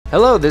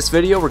Hello, this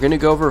video we're going to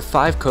go over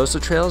 5 coastal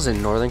trails in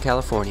Northern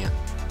California.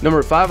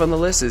 Number 5 on the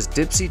list is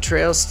Dipsy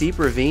Trail Steep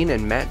Ravine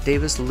and Matt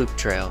Davis Loop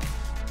Trail.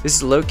 This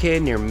is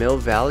located near Mill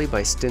Valley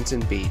by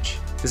Stinson Beach.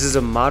 This is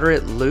a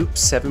moderate loop,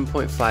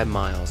 7.5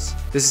 miles.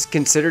 This is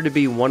considered to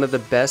be one of the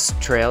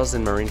best trails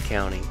in Marin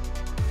County.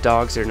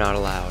 Dogs are not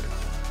allowed.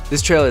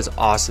 This trail is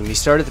awesome. You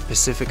start at the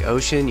Pacific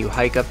Ocean, you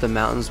hike up the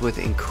mountains with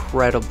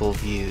incredible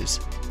views.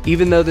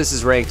 Even though this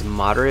is ranked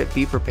moderate,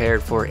 be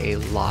prepared for a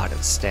lot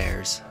of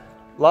stairs.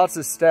 Lots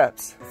of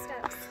steps.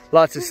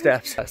 Lots of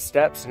steps.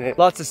 Steps and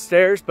lots of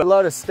stairs, but a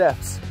lot of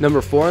steps. Number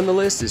 4 on the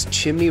list is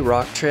Chimney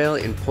Rock Trail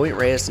in Point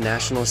Reyes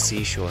National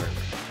Seashore.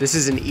 This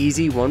is an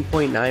easy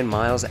 1.9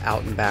 miles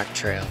out and back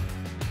trail.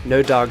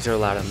 No dogs are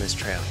allowed on this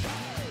trail.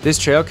 This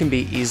trail can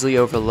be easily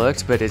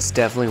overlooked, but it's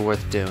definitely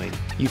worth doing.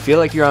 You feel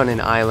like you're on an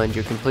island.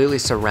 You're completely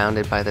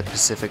surrounded by the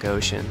Pacific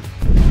Ocean.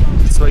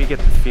 That's why you get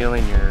the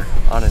feeling you're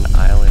on an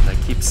island. I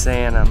keep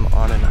saying I'm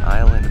on an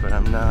island, but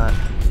I'm not.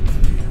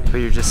 But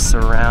you're just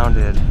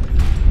surrounded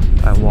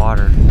by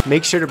water.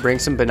 Make sure to bring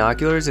some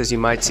binoculars, as you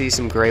might see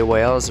some gray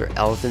whales or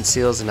elephant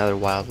seals and other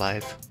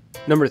wildlife.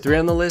 Number 3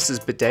 on the list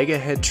is Bodega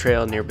Head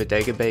Trail near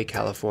Bodega Bay,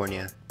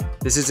 California.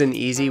 This is an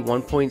easy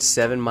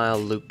 1.7 mile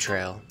loop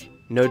trail.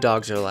 No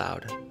dogs are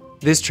allowed.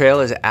 This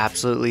trail is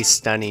absolutely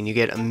stunning. You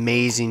get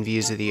amazing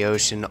views of the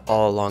ocean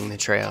all along the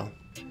trail.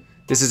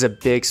 This is a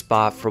big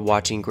spot for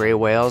watching gray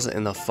whales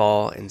in the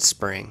fall and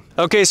spring.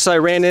 Okay, so I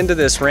ran into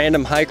this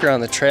random hiker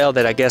on the trail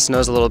that I guess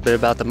knows a little bit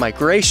about the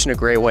migration of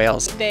gray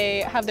whales.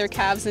 They have their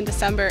calves in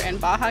December in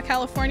Baja,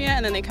 California,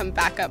 and then they come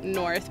back up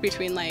north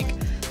between like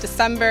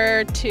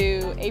December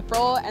to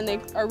April, and they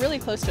are really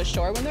close to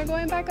shore when they're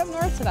going back up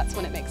north, so that's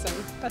when it makes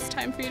them best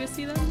time for you to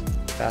see them.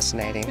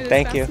 Fascinating.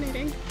 Thank you.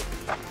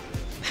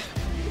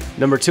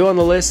 Number 2 on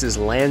the list is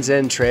Land's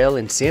End Trail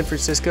in San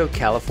Francisco,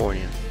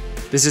 California.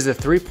 This is a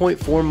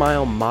 3.4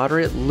 mile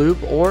moderate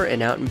loop or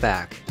an out and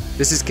back.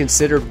 This is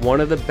considered one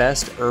of the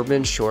best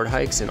urban short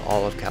hikes in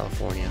all of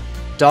California.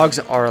 Dogs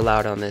are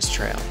allowed on this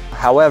trail.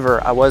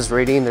 However, I was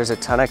reading there's a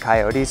ton of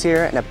coyotes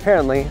here, and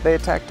apparently they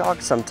attack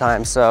dogs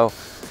sometimes, so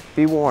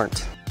be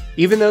warned.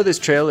 Even though this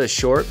trail is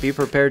short, be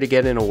prepared to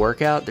get in a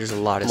workout. There's a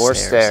lot of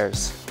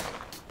stairs.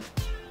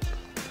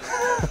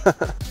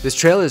 This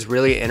trail is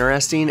really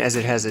interesting as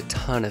it has a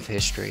ton of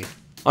history.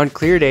 On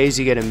clear days,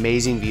 you get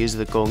amazing views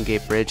of the Golden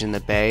Gate Bridge in the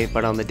bay,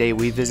 but on the day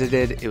we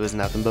visited, it was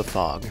nothing but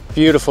fog.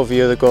 Beautiful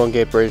view of the Golden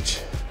Gate Bridge.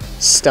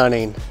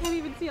 Stunning. You can't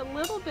even see a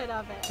little bit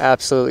of it.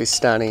 Absolutely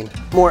stunning.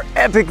 More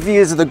epic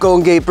views of the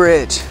Golden Gate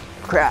Bridge.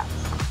 Crap.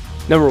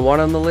 Number 1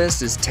 on the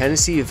list is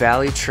Tennessee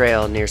Valley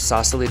Trail near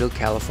Sausalito,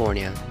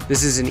 California.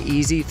 This is an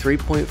easy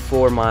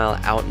 3.4 mile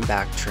out and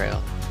back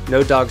trail.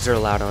 No dogs are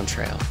allowed on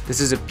trail.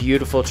 This is a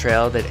beautiful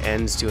trail that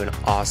ends to an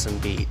awesome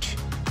beach.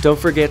 Don't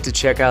forget to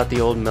check out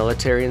the old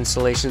military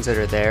installations that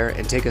are there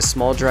and take a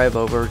small drive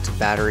over to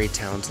Battery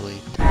Townsley.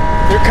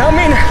 They're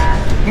coming!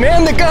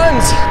 Man the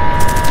guns!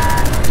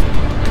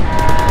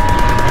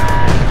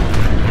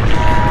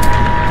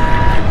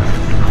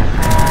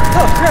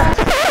 Oh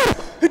crap!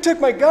 Who took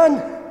my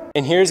gun?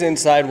 And here's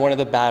inside one of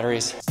the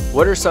batteries.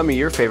 What are some of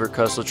your favorite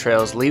coastal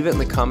trails? Leave it in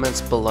the comments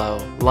below.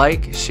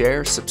 Like,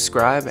 share,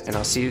 subscribe, and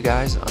I'll see you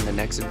guys on the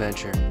next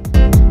adventure.